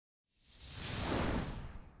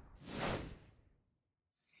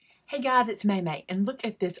Hey guys, it's Maymay, and look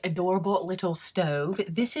at this adorable little stove.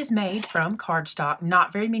 This is made from cardstock,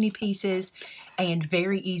 not very many pieces, and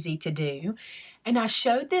very easy to do. And I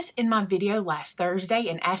showed this in my video last Thursday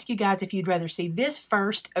and asked you guys if you'd rather see this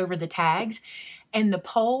first over the tags. And the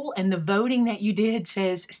poll and the voting that you did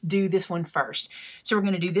says do this one first. So we're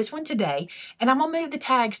going to do this one today, and I'm going to move the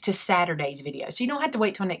tags to Saturday's video. So you don't have to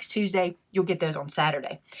wait till next Tuesday. You'll get those on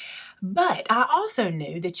Saturday. But I also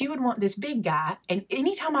knew that you would want this big guy, and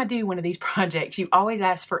anytime I do one of these projects, you always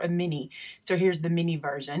ask for a mini. So here's the mini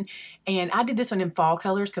version. And I did this one in fall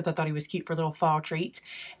colors because I thought he was cute for little fall treats.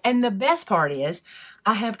 And the best part is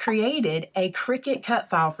I have created a Cricut cut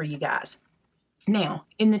file for you guys. Now,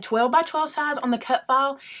 in the 12 by 12 size on the cut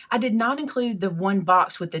file, I did not include the one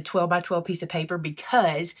box with the 12 by 12 piece of paper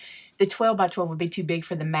because the 12 by 12 would be too big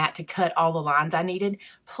for the mat to cut all the lines I needed.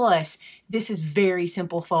 Plus, this is very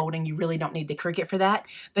simple folding. You really don't need the Cricut for that.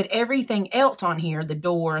 But everything else on here, the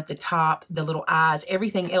door, the top, the little eyes,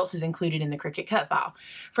 everything else is included in the Cricut cut file.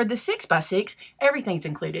 For the 6 by 6, everything's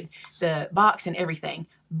included, the box and everything.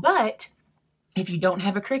 But if you don't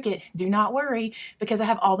have a Cricut, do not worry because I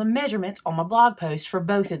have all the measurements on my blog post for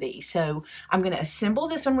both of these. So I'm going to assemble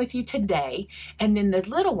this one with you today, and then the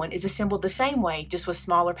little one is assembled the same way, just with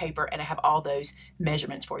smaller paper, and I have all those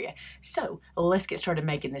measurements for you. So let's get started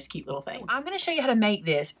making this cute little thing. I'm going to show you how to make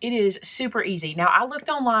this. It is super easy. Now, I looked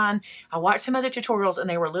online, I watched some other tutorials, and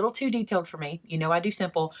they were a little too detailed for me. You know I do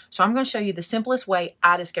simple, so I'm going to show you the simplest way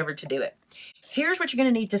I discovered to do it. Here's what you're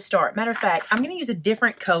going to need to start. Matter of fact, I'm going to use a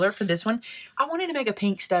different color for this one. I wanted to make a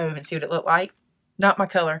pink stove and see what it looked like. Not my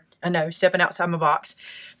color. I know, stepping outside my box.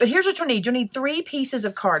 But here's what you'll need. You'll need 3 pieces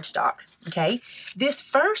of cardstock, okay? This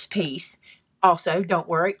first piece, also, don't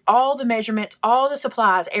worry, all the measurements, all the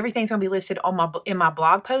supplies, everything's going to be listed on in my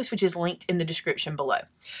blog post, which is linked in the description below.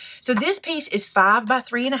 So this piece is 5 by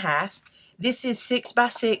 3.5. This is 6 by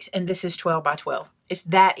 6, and this is 12 by 12. It's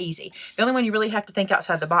that easy. The only one you really have to think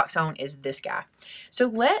outside the box on is this guy. So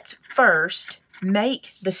let's first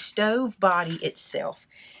make the stove body itself.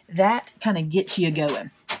 That kind of gets you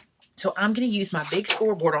going. So I'm going to use my big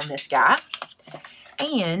scoreboard on this guy,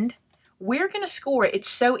 and we're going to score it. It's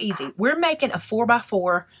so easy. We're making a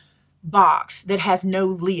 4x4 box that has no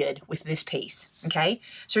lid with this piece, okay?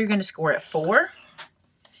 So you're going to score at 4,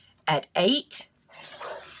 at 8.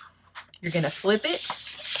 You're going to flip it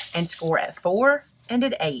and score at 4 and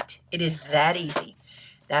at 8. It is that easy.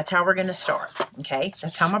 That's how we're going to start, okay?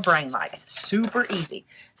 That's how my brain likes. Super easy.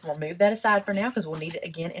 So we'll move that aside for now because we'll need it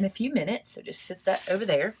again in a few minutes. So just sit that over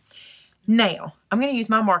there. Now, I'm going to use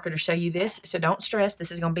my marker to show you this, so don't stress.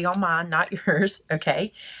 This is going to be on mine, not yours,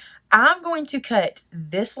 okay? I'm going to cut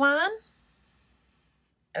this line,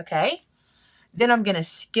 okay? Then I'm going to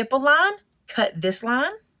skip a line, cut this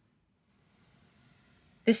line.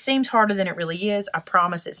 This seems harder than it really is. I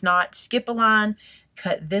promise it's not. Skip a line,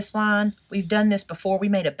 cut this line. We've done this before. We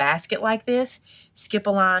made a basket like this. Skip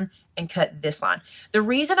a line and cut this line. The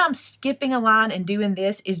reason I'm skipping a line and doing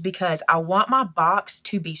this is because I want my box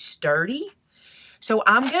to be sturdy. So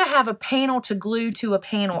I'm going to have a panel to glue to a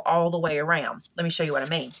panel all the way around. Let me show you what I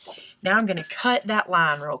mean. Now I'm going to cut that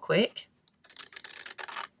line real quick,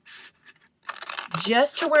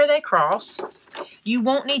 just to where they cross. You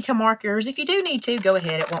won't need to mark yours. If you do need to, go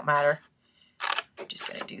ahead. It won't matter. I'm just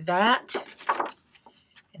going to do that.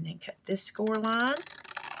 And then cut this score line.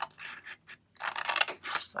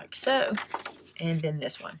 Just like so. And then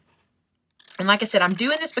this one. And like I said, I'm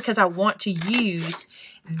doing this because I want to use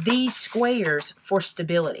these squares for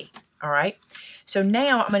stability. All right. So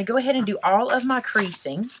now I'm going to go ahead and do all of my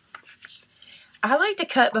creasing. I like to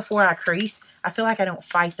cut before I crease. I feel like I don't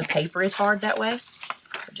fight the paper as hard that way.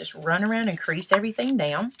 So just run around and crease everything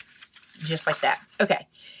down, just like that. Okay,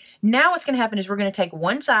 now what's going to happen is we're going to take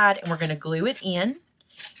one side and we're going to glue it in,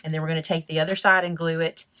 and then we're going to take the other side and glue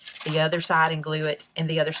it, the other side and glue it, and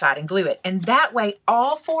the other side and glue it. And that way,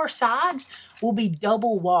 all 4 sides will be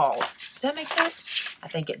double walled. Does that make sense? I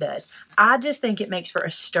think it does. I just think it makes for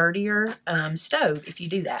a sturdier stove if you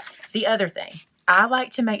do that. The other thing, I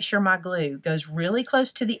like to make sure my glue goes really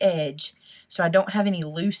close to the edge so I don't have any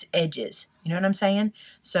loose edges. You know what I'm saying?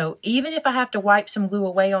 So even if I have to wipe some glue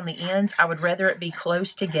away on the ends, I would rather it be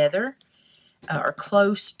close together or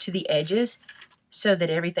close to the edges so that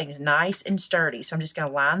everything's nice and sturdy. So I'm just going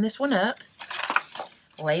to line this one up,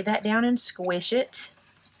 lay that down and squish it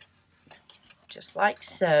just like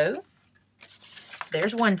so.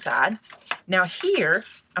 There's one side. Now here,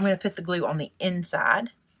 I'm going to put the glue on the inside.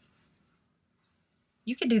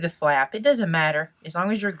 You can do the flap. It doesn't matter as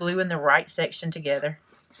long as you're gluing the right section together.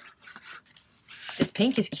 This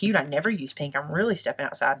pink is cute. I never use pink. I'm really stepping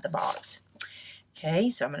outside the box. Okay,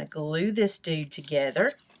 so I'm going to glue this dude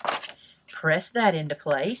together. Press that into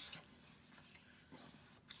place.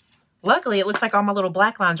 Luckily, it looks like all my little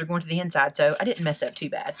black lines are going to the inside, so I didn't mess up too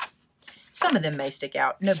bad. Some of them may stick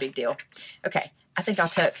out, no big deal. Okay, I think I'll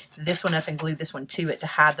tuck this one up and glue this one to it to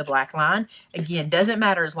hide the black line. Again, doesn't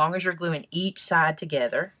matter as long as you're gluing each side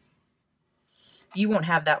together. You won't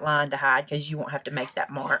have that line to hide because you won't have to make that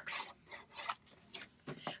mark.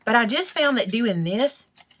 But I just found that doing this,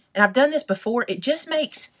 and I've done this before, it just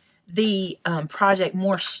makes the project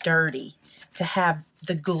more sturdy to have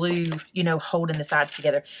the glue, you know, holding the sides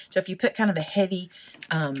together. So if you put kind of a heavy,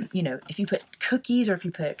 you know, if you put cookies or if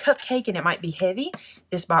you put a cupcake and it might be heavy,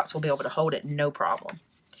 this box will be able to hold it no problem.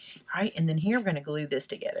 All right, and then here we're going to glue this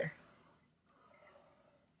together.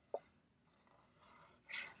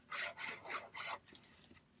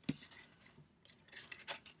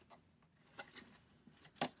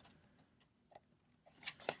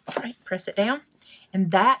 All right, press it down.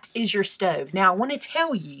 And that is your stove. Now, I want to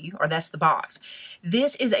tell you, or that's the box,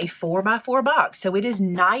 this is a 4x4 box, so it is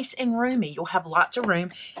nice and roomy. You'll have lots of room,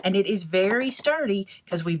 and it is very sturdy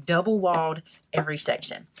because we've double walled every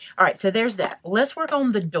section. All right, so there's that. Let's work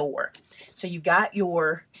on the door. So you've got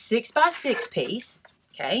your 6x6 piece,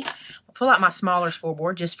 okay? I'll pull out my smaller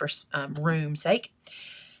scoreboard just for room's sake.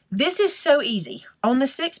 This is so easy. On the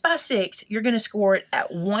 6x6, you're going to score it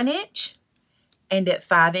at 1 inch and at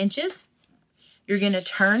 5 inches. You're going to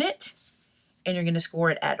turn it, and you're going to score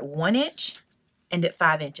it at 1 inch and at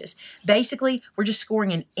 5 inches. Basically, we're just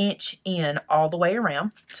scoring an inch in all the way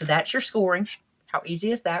around. So that's your scoring. How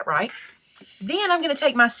easy is that, right? Then I'm going to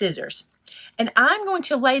take my scissors, and I'm going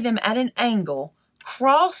to lay them at an angle,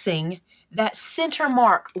 crossing that center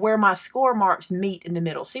mark where my score marks meet in the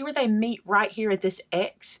middle. See where they meet right here at this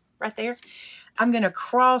X right there? I'm going to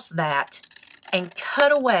cross that and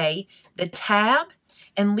cut away the tab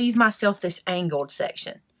and leave myself this angled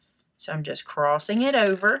section. So I'm just crossing it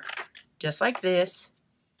over, just like this,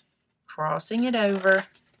 crossing it over,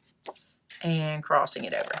 and crossing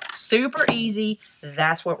it over. Super easy.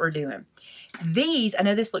 That's what we're doing. These, I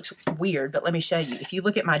know this looks weird, but let me show you. If you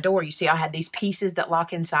look at my door, you see I had these pieces that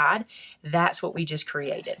lock inside. That's what we just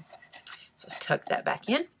created. So let's tuck that back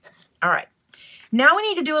in. All right. Now we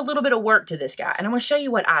need to do a little bit of work to this guy, and I'm going to show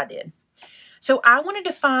you what I did. So I wanted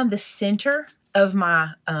to find the center of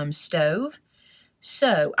my stove.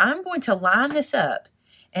 So I'm going to line this up,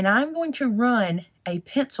 and I'm going to run a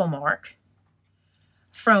pencil mark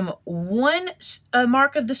from one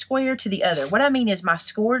mark of the square to the other. What I mean is my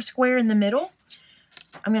scored square in the middle,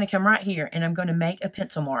 I'm going to come right here, and I'm going to make a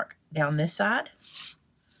pencil mark down this side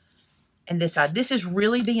and this side. This is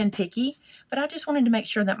really being picky, but I just wanted to make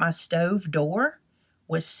sure that my stove door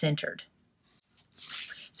was centered.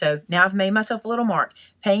 So now I've made myself a little mark,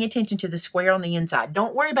 paying attention to the square on the inside.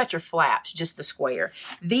 Don't worry about your flaps, just the square.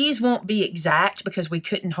 These won't be exact because we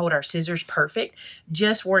couldn't hold our scissors perfect.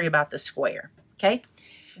 Just worry about the square, okay?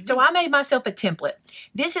 So I made myself a template.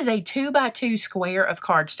 This is a 2x2 square of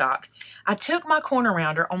cardstock. I took my corner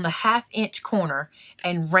rounder on the 1/2 inch corner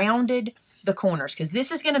and rounded the corners because this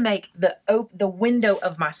is going to make the window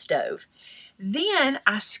of my stove. Then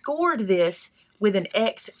I scored this with an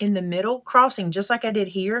X in the middle, crossing just like I did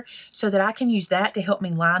here, so that I can use that to help me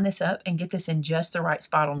line this up and get this in just the right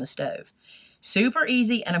spot on the stove. Super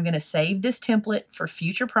easy, and I'm going to save this template for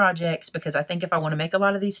future projects because I think if I want to make a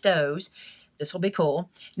lot of these stoves, this will be cool.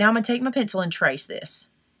 Now I'm going to take my pencil and trace this.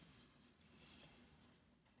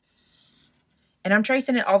 And I'm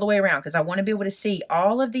tracing it all the way around because I want to be able to see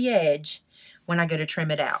all of the edge when I go to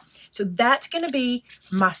trim it out. So that's going to be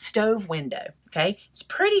my stove window, okay? It's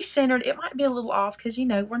pretty centered. It might be a little off because, you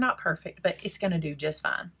know, we're not perfect, but it's going to do just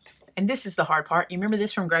fine. And this is the hard part. You remember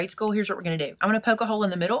this from grade school? Here's what we're going to do. I'm going to poke a hole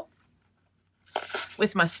in the middle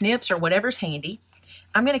with my snips or whatever's handy.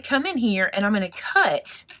 I'm going to come in here and I'm going to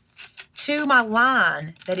cut to my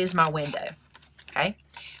line that is my window, okay?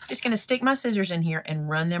 I'm just going to stick my scissors in here and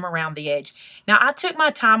run them around the edge. Now, I took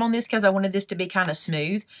my time on this because I wanted this to be kind of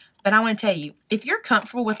smooth. But I want to tell you, if you're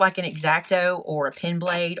comfortable with like an X-Acto or a pen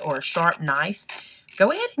blade or a sharp knife,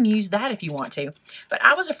 go ahead and use that if you want to. But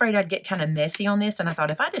I was afraid I'd get kind of messy on this, and I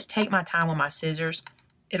thought if I just take my time on my scissors,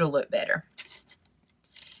 it'll look better.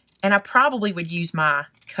 And I probably would use my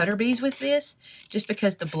cutter bees with this just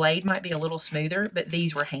because the blade might be a little smoother, but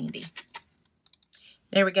these were handy.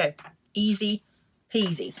 There we go. Easy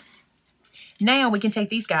peasy. Now we can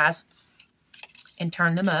take these guys and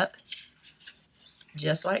turn them up.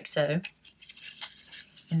 Just like so.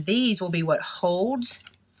 And these will be what holds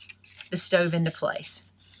the stove into place.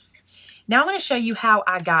 Now I'm going to show you how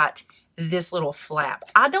I got this little flap.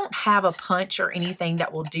 I don't have a punch or anything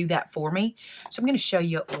that will do that for me, so I'm going to show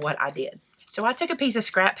you what I did. So I took a piece of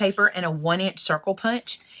scrap paper and a 1-inch circle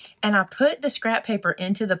punch, and I put the scrap paper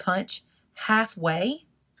into the punch halfway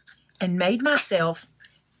and made myself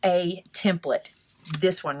a template.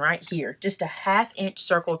 This one right here, just a 1/2-inch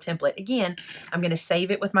circle template. Again, I'm going to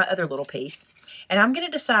save it with my other little piece, and I'm going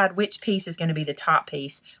to decide which piece is going to be the top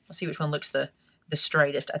piece. We'll see which one looks the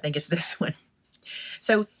straightest. I think it's this one.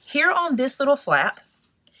 So here on this little flap,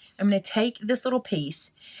 I'm going to take this little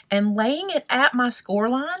piece and laying it at my score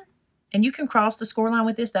line, and you can cross the score line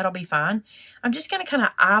with this, that'll be fine. I'm just going to kind of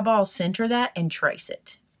eyeball center that and trace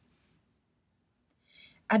it.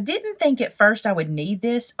 I didn't think at first I would need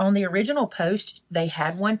this. On the original post, they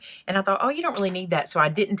had one, and I thought, oh, you don't really need that, so I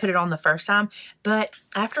didn't put it on the first time. But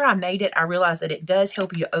after I made it, I realized that it does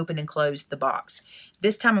help you open and close the box.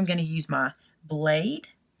 This time I'm going to use my blade,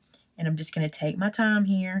 and I'm just going to take my time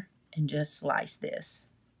here and just slice this.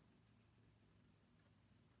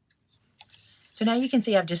 So now you can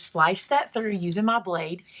see I've just sliced that through using my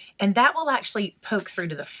blade, and that will actually poke through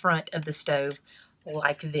to the front of the stove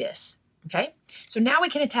like this. Okay, so now we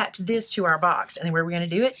can attach this to our box, and the way we're going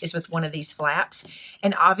to do it is with one of these flaps.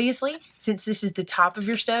 And obviously, since this is the top of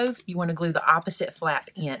your stove, you want to glue the opposite flap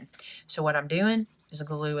in. So what I'm doing is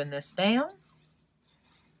gluing this down.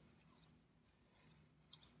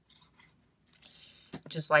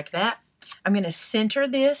 Just like that. I'm going to center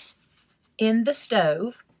this in the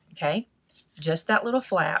stove, okay, just that little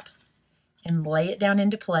flap, and lay it down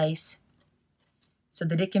into place so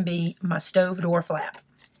that it can be my stove door flap.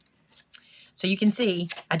 So you can see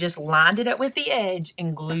I just lined it up with the edge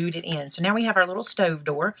and glued it in. So now we have our little stove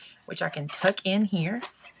door, which I can tuck in here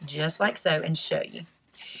just like so and show you.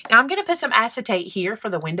 Now I'm going to put some acetate here for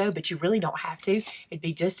the window, but you really don't have to. It'd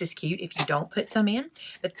be just as cute if you don't put some in.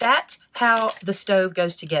 But that's how the stove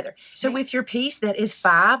goes together. So with your piece that is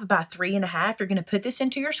 5 by 3.5, you're going to put this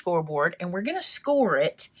into your scoreboard, and we're going to score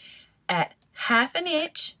it at 1/2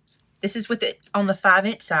 inch. This is with it on the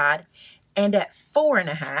 5-inch side, and at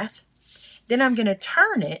 4.5. Then I'm going to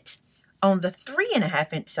turn it on the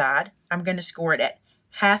 3.5-inch side. I'm going to score it at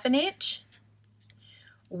 1/2 inch,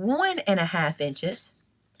 1.5 inches,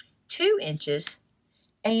 2 inches,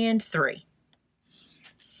 and 3.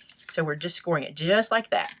 So we're just scoring it just like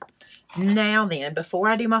that. Now then, before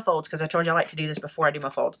I do my folds, because I told you I like to do this before I do my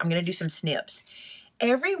folds, I'm going to do some snips.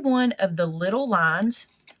 Every one of the little lines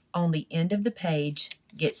on the end of the page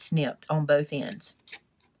gets snipped on both ends.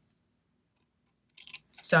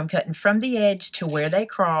 So I'm cutting from the edge to where they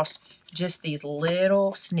cross, just these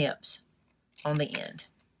little snips on the end.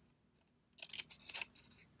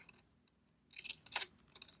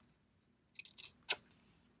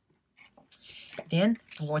 Then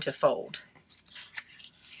I'm going to fold.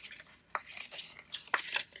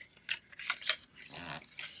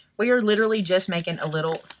 We are literally just making a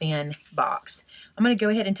little thin box. I'm going to go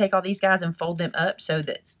ahead and take all these guys and fold them up so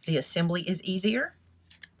that the assembly is easier,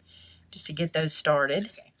 just to get those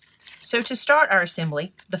started. So to start our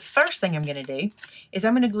assembly, the first thing I'm going to do is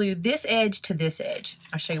I'm going to glue this edge to this edge.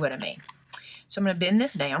 I'll show you what I mean. So I'm going to bend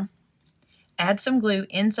this down, add some glue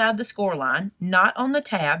inside the score line, not on the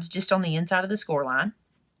tabs, just on the inside of the score line,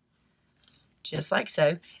 just like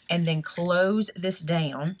so, and then close this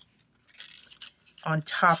down on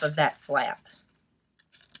top of that flap.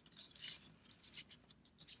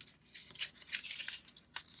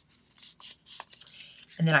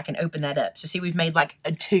 And then I can open that up. So see, we've made like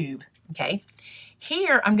a tube, okay?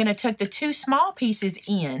 Here, I'm gonna tuck the 2 small pieces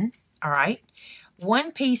in, all right?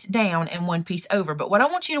 1 piece down and 1 piece over. But what I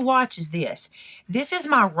want you to watch is this. This is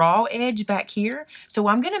my raw edge back here. So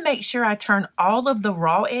I'm gonna make sure I turn all of the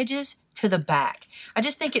raw edges to the back. I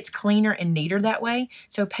just think it's cleaner and neater that way.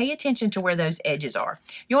 So pay attention to where those edges are.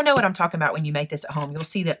 You'll know what I'm talking about when you make this at home. You'll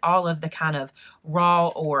see that all of the kind of raw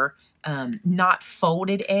or not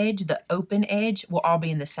folded edge, the open edge, will all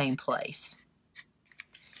be in the same place.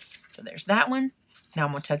 So there's that one. Now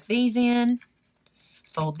I'm going to tuck these in,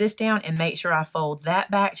 fold this down, and make sure I fold that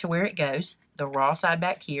back to where it goes, the raw side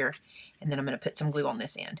back here, and then I'm going to put some glue on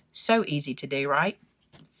this end. So easy to do, right?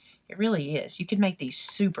 It really is. You can make these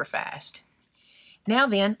super fast. Now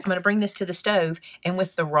then, I'm going to bring this to the stove, and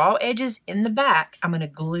with the raw edges in the back, I'm going to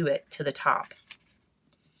glue it to the top.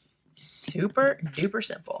 Super duper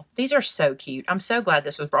simple. These are so cute. I'm so glad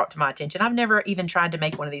this was brought to my attention. I've never even tried to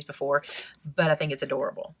make one of these before, but I think it's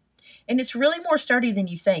adorable. And it's really more sturdy than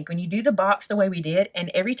you think when you do the box the way we did. And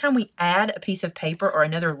every time we add a piece of paper or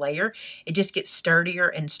another layer, it just gets sturdier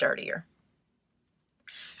and sturdier.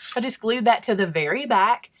 I just glued that to the very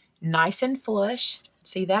back, nice and flush.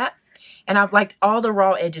 See that? And I've liked all the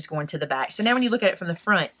raw edges going to the back. So now when you look at it from the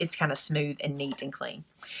front, it's kind of smooth and neat and clean.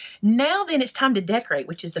 Now then it's time to decorate,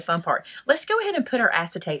 which is the fun part. Let's go ahead and put our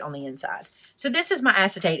acetate on the inside. So this is my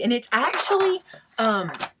acetate, and it's actually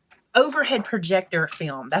overhead projector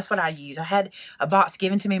film. That's what I use. I had a box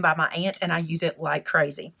given to me by my aunt, and I use it like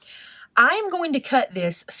crazy. I am going to cut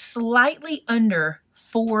this slightly under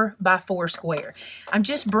 4 by 4 square. I'm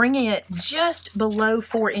just bringing it just below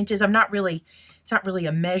 4 inches. It's not really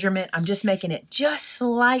a measurement. I'm just making it just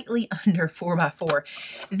slightly under 4 by 4.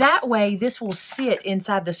 That way, this will sit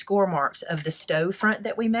inside the score marks of the stove front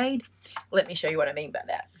that we made. Let me show you what I mean by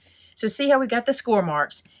that. So see how we got the score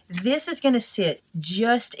marks? This is going to sit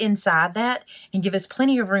just inside that and give us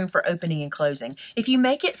plenty of room for opening and closing. If you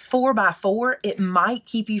make it 4 by 4, it might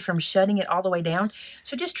keep you from shutting it all the way down.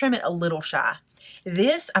 So just trim it a little shy.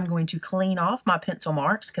 This, I'm going to clean off my pencil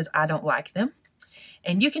marks because I don't like them.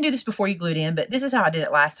 And you can do this before you glue it in, but this is how I did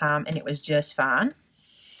it last time, and it was just fine.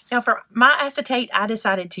 Now for my acetate, I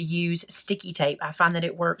decided to use sticky tape. I find that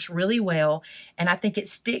it works really well, and I think it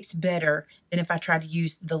sticks better than if I try to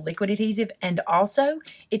use the liquid adhesive. And also,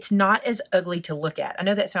 it's not as ugly to look at. I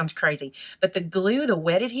know that sounds crazy, but the glue, the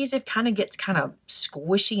wet adhesive, gets kind of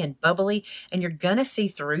squishy and bubbly, and you're gonna see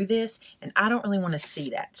through this, and I don't really wanna see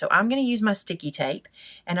that. So I'm gonna use my sticky tape,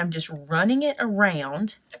 and I'm just running it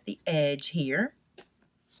around the edge here.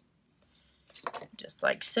 Just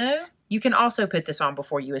like so. You can also put this on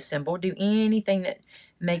before you assemble. Do anything that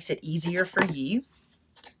makes it easier for you.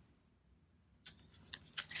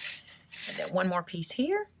 And then one more piece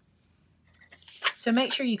here. So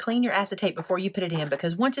make sure you clean your acetate before you put it in,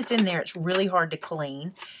 because once it's in there, it's really hard to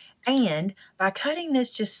clean. And by cutting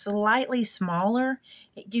this just slightly smaller,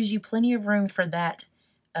 it gives you plenty of room for that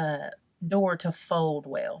door to fold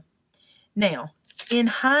well. Now, in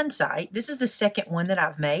hindsight, this is the second one that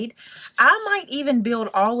I've made. I might even build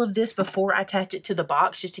all of this before I attach it to the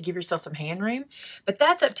box just to give yourself some hand room, but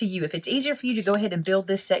that's up to you. If it's easier for you to go ahead and build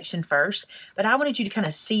this section first, but I wanted you to kind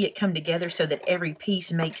of see it come together so that every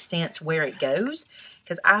piece makes sense where it goes,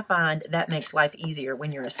 because I find that makes life easier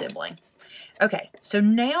when you're assembling. Okay, so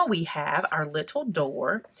now we have our little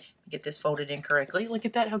door. Get this folded in correctly. Look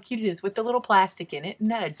at that, how cute it is with the little plastic in it. Isn't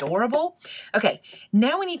that adorable? Okay,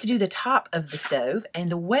 now we need to do the top of the stove, and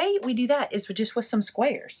the way we do that is just with some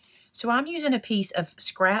squares. So I'm using a piece of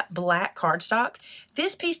scrap black cardstock.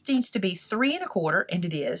 This piece needs to be 3 1/4, and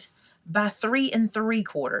it is, by 3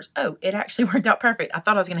 3/4. Oh, it actually worked out perfect. I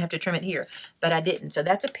thought I was gonna have to trim it here, but I didn't. So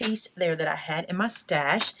that's a piece there that I had in my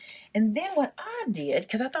stash. And then what I did,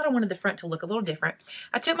 because I thought I wanted the front to look a little different,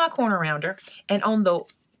 I took my corner rounder, and on the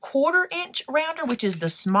 1/4 inch rounder, which is the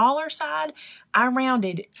smaller side, I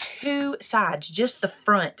rounded 2 sides, just the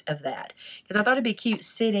front of that, because I thought it'd be cute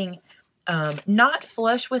sitting not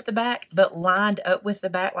flush with the back, but lined up with the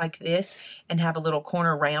back like this, and have a little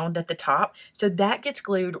corner round at the top. So that gets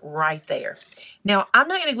glued right there. Now, I'm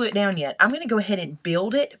not going to glue it down yet. I'm going to go ahead and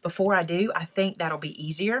build it before I do. I think that'll be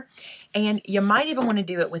easier. And you might even want to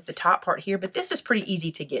do it with the top part here, but this is pretty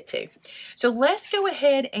easy to get to. So let's go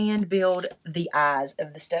ahead and build the eyes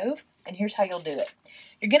of the stove. And here's how you'll do it.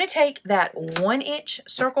 You're going to take that 1 inch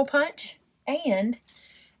circle punch and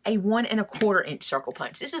a 1 1/4 inch circle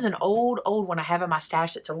punch. This is an old one I have in my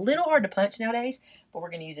stash. It's a little hard to punch nowadays, but we're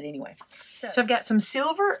going to use it anyway. So I've got some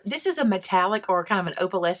silver. This is a metallic or kind of an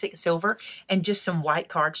opalescent silver, and just some white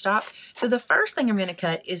cardstock. So the first thing I'm going to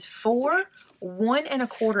cut is 4 1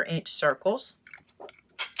 1/4 inch circles.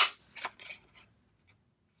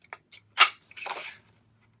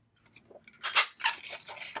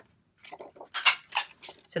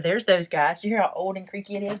 So there's those guys. You hear how old and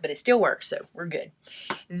creaky it is, but it still works, so we're good.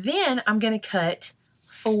 Then I'm going to cut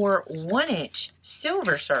 4 1 inch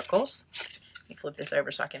silver circles. Let me flip this over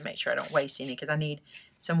so I can make sure I don't waste any, because I need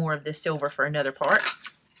some more of this silver for another part.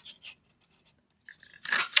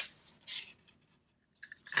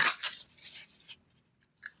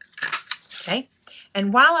 Okay,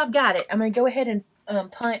 and while I've got it, I'm going to go ahead and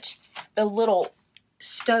punch the little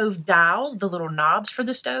stove dials, the little knobs for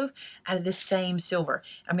the stove, out of this same silver.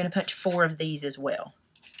 I'm going to punch 4 of these as well.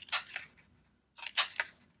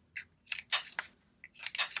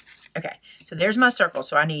 Okay, so there's my circle.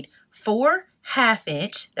 So I need 4 1/2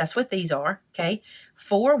 inch, that's what these are, okay?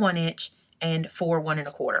 4 1 inch and 4 1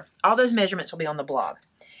 1/4. All those measurements will be on the blog.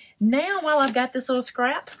 Now, while I've got this little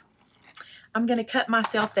scrap, I'm going to cut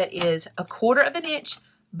myself that is 1/4 inch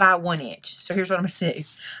by 1 inch. So here's what I'm going to do.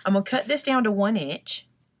 I'm going to cut this down to 1 inch,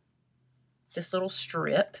 this little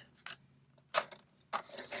strip,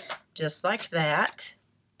 just like that.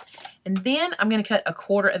 And then I'm going to cut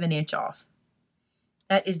 1/4 inch off.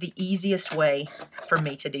 That is the easiest way for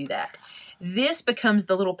me to do that. This becomes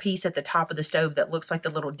the little piece at the top of the stove that looks like the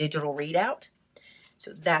little digital readout.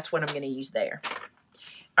 So that's what I'm going to use there.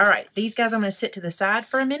 All right, these guys I'm going to sit to the side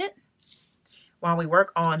for a minute while we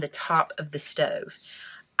work on the top of the stove.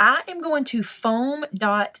 I am going to foam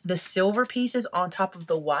dot the silver pieces on top of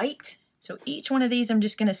the white. So each one of these I'm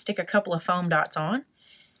just going to stick a couple of foam dots on,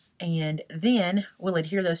 and then we'll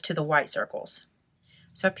adhere those to the white circles.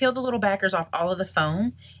 So I peeled the little backers off all of the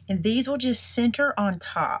foam, and these will just center on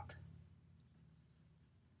top.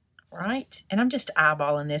 Right? And I'm just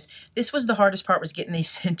eyeballing this. This was the hardest part, was getting these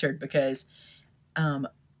centered, because I'm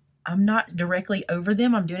not directly over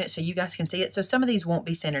them. I'm doing it so you guys can see it. So some of these won't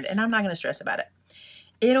be centered, and I'm not going to stress about it.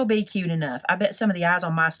 It'll be cute enough. I bet some of the eyes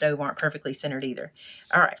on my stove aren't perfectly centered either.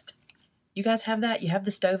 All right. You guys have that? You have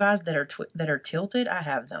the stove eyes that are tilted? I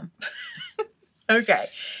have them. Okay.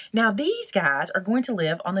 Now these guys are going to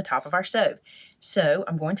live on the top of our stove. So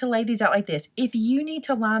I'm going to lay these out like this. If you need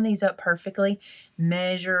to line these up perfectly,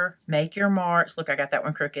 measure, make your marks. Look, I got that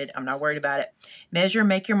one crooked. I'm not worried about it. Measure,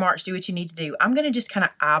 make your marks, do what you need to do. I'm going to just kind of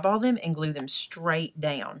eyeball them and glue them straight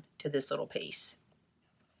down to this little piece.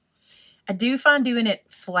 I do find doing it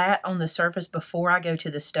flat on the surface before I go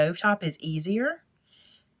to the stovetop is easier,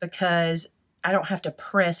 because I don't have to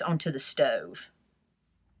press onto the stove.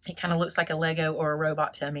 It kind of looks like a Lego or a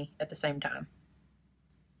robot tummy at the same time.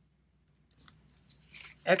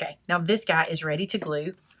 Okay, now this guy is ready to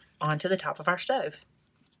glue onto the top of our stove.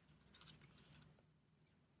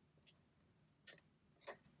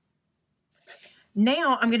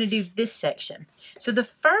 Now I'm going to do this section. So the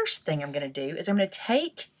first thing I'm going to do is I'm going to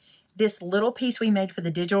take this little piece we made for the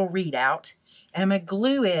digital readout, and I'm going to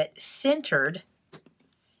glue it centered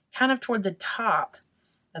kind of toward the top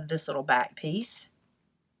of this little back piece.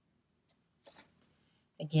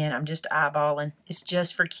 Again, I'm just eyeballing. It's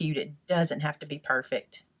just for cute. It doesn't have to be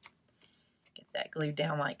perfect. Get that glued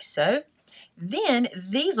down like so. Then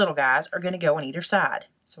these little guys are going to go on either side.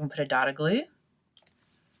 So I'm going to put a dot of glue.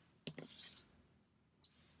 Pick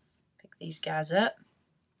these guys up.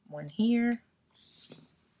 One here.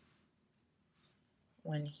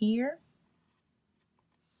 One here.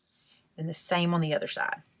 And the same on the other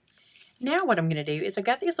side. Now what I'm going to do is I've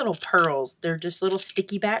got these little pearls. They're just little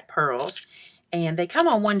sticky back pearls. And they come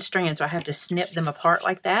on one strand, so I have to snip them apart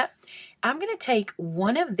like that. I'm going to take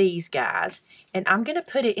one of these guys, and I'm going to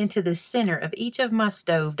put it into the center of each of my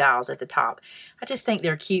stove dials at the top. I just think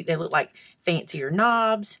they're cute. They look like fancier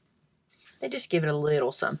knobs. They just give it a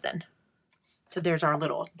little something. So there's our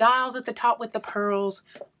little dials at the top with the pearls,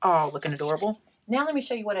 all looking adorable. Now let me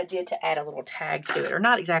show you what I did to add a little tag to it, or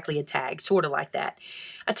not exactly a tag, sort of like that.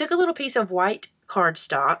 I took a little piece of white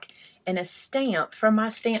cardstock and a stamp from my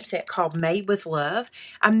stamp set called Made with Love.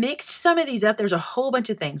 I mixed some of these up. There's a whole bunch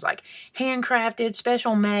of things like handcrafted,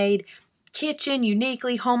 special made, kitchen,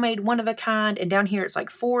 uniquely, homemade, one of a kind, and down here it's like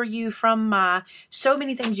for you, from my, so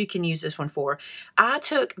many things you can use this one for. I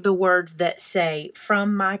took the words that say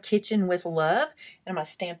from my kitchen with love, and I'm going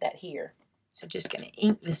to stamp that here. So just going to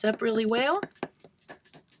ink this up really well.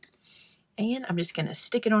 And I'm just going to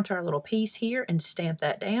stick it onto our little piece here and stamp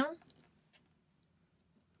that down.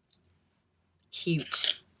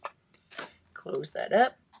 Cute. Close that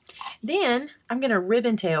up. Then I'm going to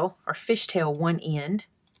ribbon tail or fishtail one end.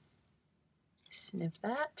 Snip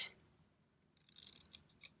that.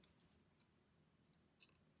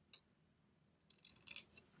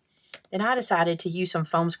 Then I decided to use some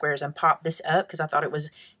foam squares and pop this up because I thought it was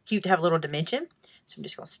cute to have a little dimension. So I'm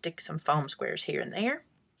just going to stick some foam squares here and there.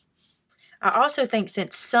 I also think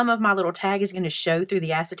since some of my little tag is going to show through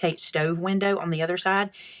the acetate stove window on the other side,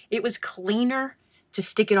 it was cleaner to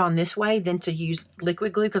stick it on this way than to use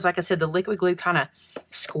liquid glue, because like I said, the liquid glue kind of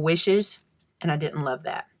squishes, and I didn't love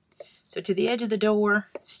that. So to the edge of the door,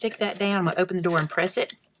 stick that down. I'm going to open the door and press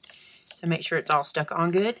it to make sure it's all stuck on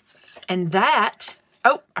good. And that,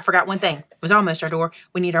 oh, I forgot one thing. It was almost our door.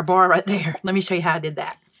 We need our bar right there. Let me show you how I did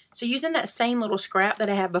that. So using that same little scrap that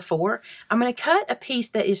I had before, I'm going to cut a piece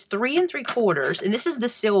that is 3 3/4, and this is the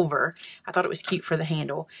silver. I thought it was cute for the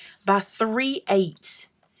handle, by 3/8.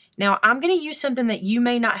 Now I'm going to use something that you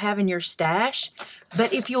may not have in your stash,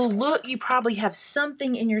 but if you'll look, you probably have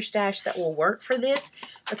something in your stash that will work for this,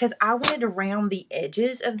 because I wanted to round the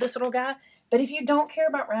edges of this little guy. But if you don't care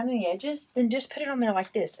about rounding the edges, then just put it on there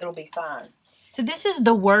like this. It'll be fine. So this is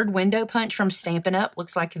the word window punch from Stampin' Up.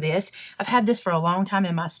 Looks like this. I've had this for a long time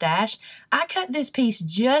in my stash. I cut this piece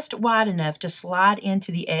just wide enough to slide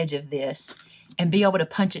into the edge of this and be able to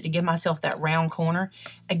punch it to give myself that round corner.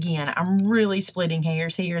 Again, I'm really splitting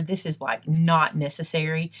hairs here. This is like not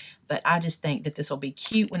necessary, but I just think that this will be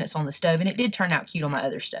cute when it's on the stove, and it did turn out cute on my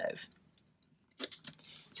other stove.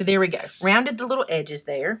 So there we go. Rounded the little edges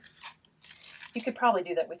there. You could probably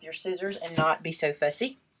do that with your scissors and not be so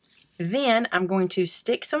fussy. Then I'm going to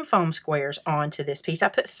stick some foam squares onto this piece. I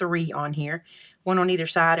put 3 on here, 1 on either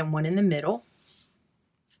side and 1 in the middle.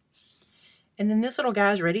 And then this little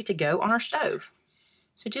guy is ready to go on our stove.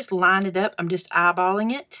 So just line it up. I'm just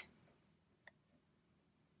eyeballing it.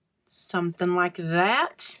 Something like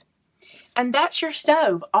that. And that's your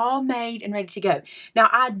stove, all made and ready to go. Now,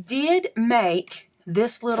 I did make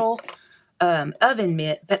this little oven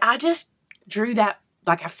mitt, but I just drew that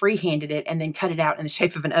like I freehanded it and then cut it out in the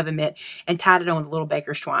shape of an oven mitt and tied it on with a little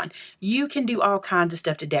baker's twine. You can do all kinds of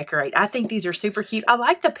stuff to decorate. I think these are super cute. I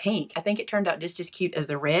like the pink. I think it turned out just as cute as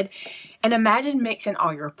the red. And imagine mixing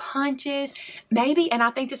all your punches. Maybe, and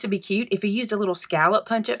I think this would be cute, if you used a little scallop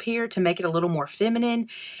punch up here to make it a little more feminine.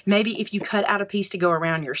 Maybe if you cut out a piece to go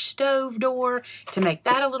around your stove door to make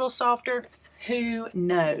that a little softer. Who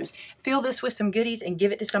knows? Fill this with some goodies and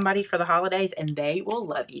give it to somebody for the holidays and they will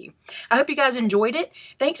love you. I hope you guys enjoyed it.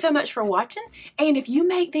 Thanks so much for watching. And if you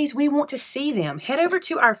make these, we want to see them. Head over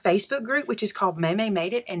to our Facebook group, which is called Maymay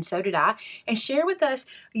Made It, and so did I, and share with us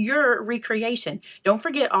your recreation. Don't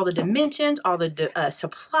forget all the dimensions, all the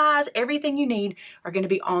supplies, everything you need are going to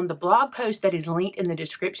be on the blog post that is linked in the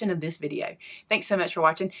description of this video. Thanks so much for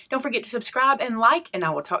watching. Don't forget to subscribe and like, and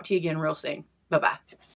I will talk to you again real soon. Bye-bye.